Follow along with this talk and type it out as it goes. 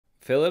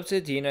Filip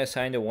Zadina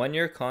signed a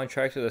one-year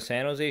contract with the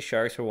San Jose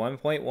Sharks for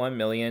 $1.1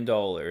 million.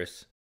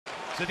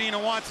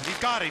 Zadina wants it. He's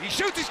got it. He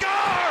shoots. He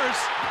scores!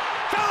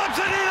 Filip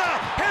Zadina,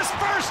 his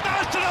first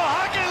National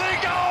Hockey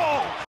League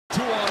goal!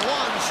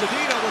 2-on-1.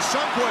 Zadina with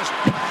Sundqvist.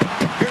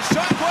 Here's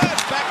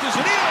Sundqvist. Back to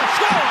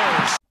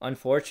Zadina. Scores!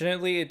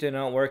 Unfortunately, it did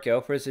not work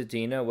out for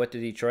Zadina with the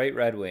Detroit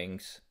Red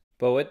Wings.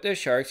 But with the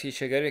Sharks, he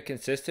should get a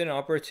consistent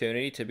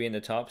opportunity to be in the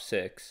top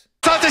 6.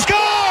 Shot to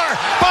score!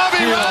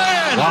 Bobby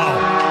Ryan!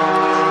 Wow.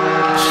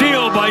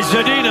 Sealed by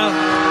Zadina.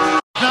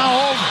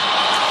 Now over.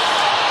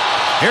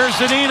 Here's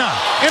Zadina.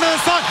 Into the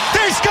sun.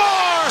 They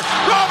score!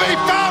 Robbie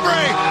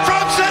Fabry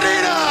from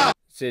Zadina!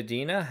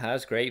 Zadina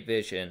has great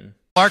vision.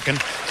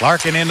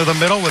 Larkin into the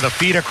middle with a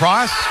feed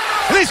across.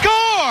 And they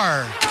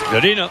score!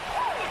 Zadina.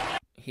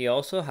 He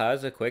also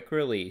has a quick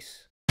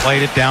release.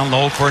 Played it down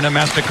low for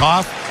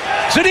Nemestikov.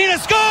 Zadina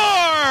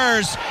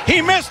scores!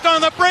 He missed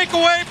on the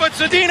breakaway, but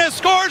Zadina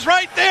scores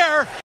right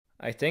there.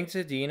 I think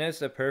Zadina is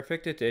the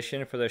perfect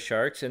addition for the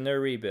Sharks in their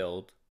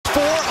rebuild.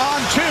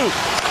 4-on-2.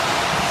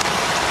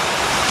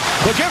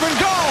 The give and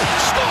go.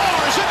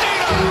 Scores!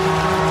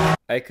 Zadina!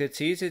 I could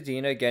see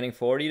Zadina getting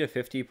 40 to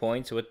 50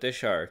 points with the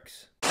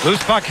Sharks.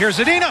 Loose puck, here's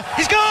Zadina.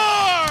 He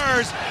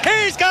scores!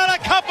 He's got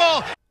a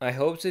couple! I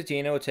hope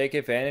Zadina will take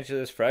advantage of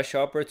this fresh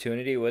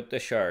opportunity with the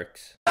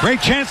Sharks.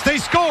 Great chance they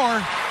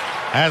score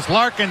as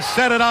Larkin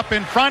set it up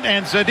in front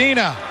and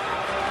Zadina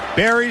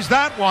buries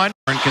that one.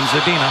 Can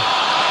Zadina.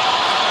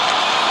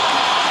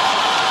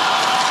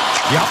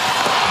 Yep.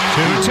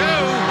 2-2.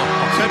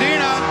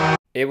 Zadina.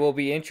 It will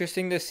be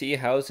interesting to see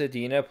how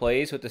Zadina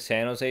plays with the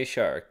San Jose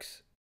Sharks.